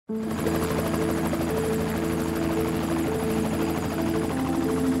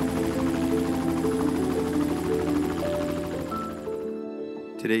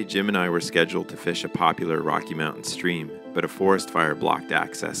Today, Jim and I were scheduled to fish a popular Rocky Mountain stream, but a forest fire blocked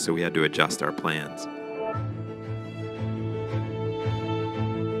access, so we had to adjust our plans.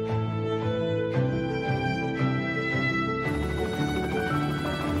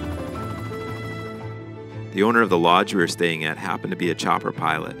 The owner of the lodge we were staying at happened to be a chopper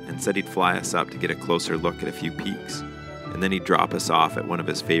pilot and said he'd fly us up to get a closer look at a few peaks, and then he'd drop us off at one of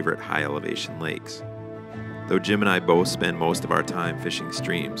his favorite high-elevation lakes. Though Jim and I both spend most of our time fishing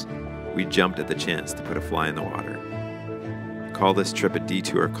streams, we jumped at the chance to put a fly in the water. Call this trip a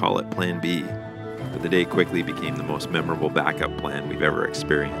detour, call it Plan B, but the day quickly became the most memorable backup plan we've ever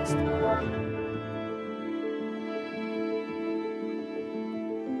experienced.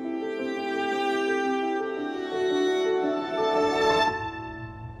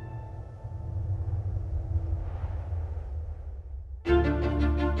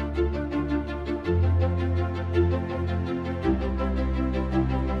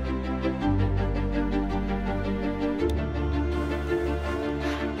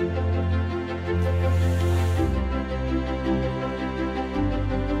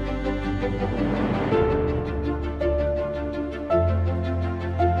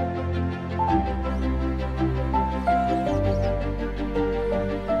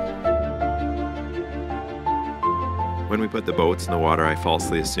 When we put the boats in the water, I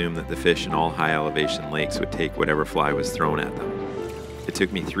falsely assumed that the fish in all high elevation lakes would take whatever fly was thrown at them. It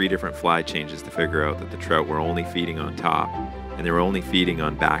took me 3 different fly changes to figure out that the trout were only feeding on top, and they were only feeding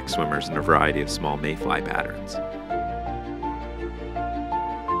on back swimmers in a variety of small mayfly patterns.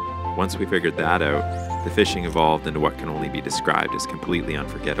 Once we figured that out, the fishing evolved into what can only be described as completely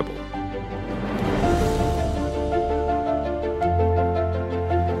unforgettable.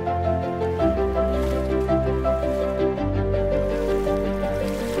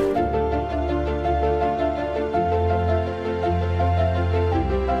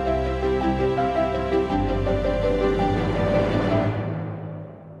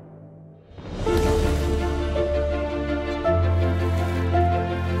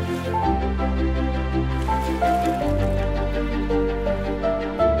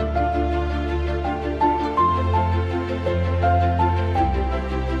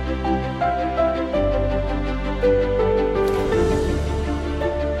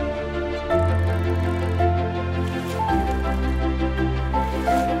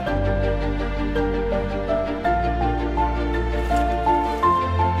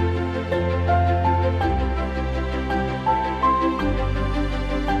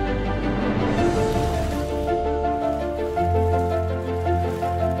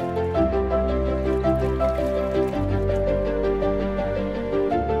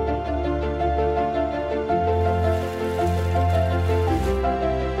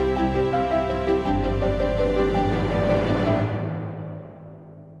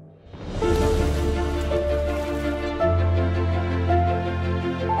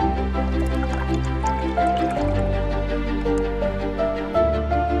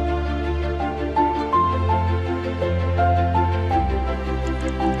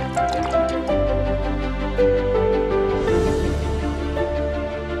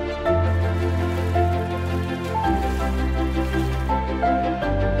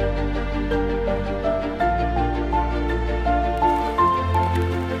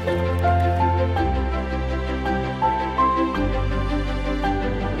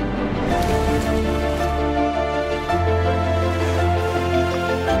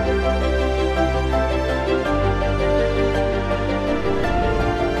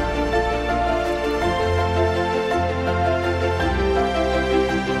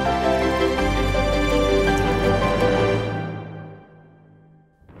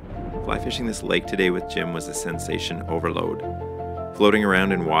 Fly fishing this lake today with Jim was a sensation overload. Floating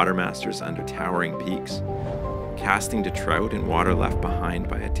around in water masters under towering peaks, casting to trout in water left behind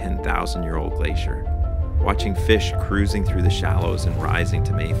by a 10,000-year-old glacier, watching fish cruising through the shallows and rising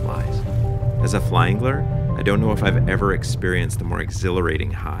to mayflies. As a fly angler, I don't know if I've ever experienced a more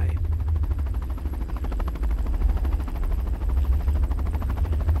exhilarating high.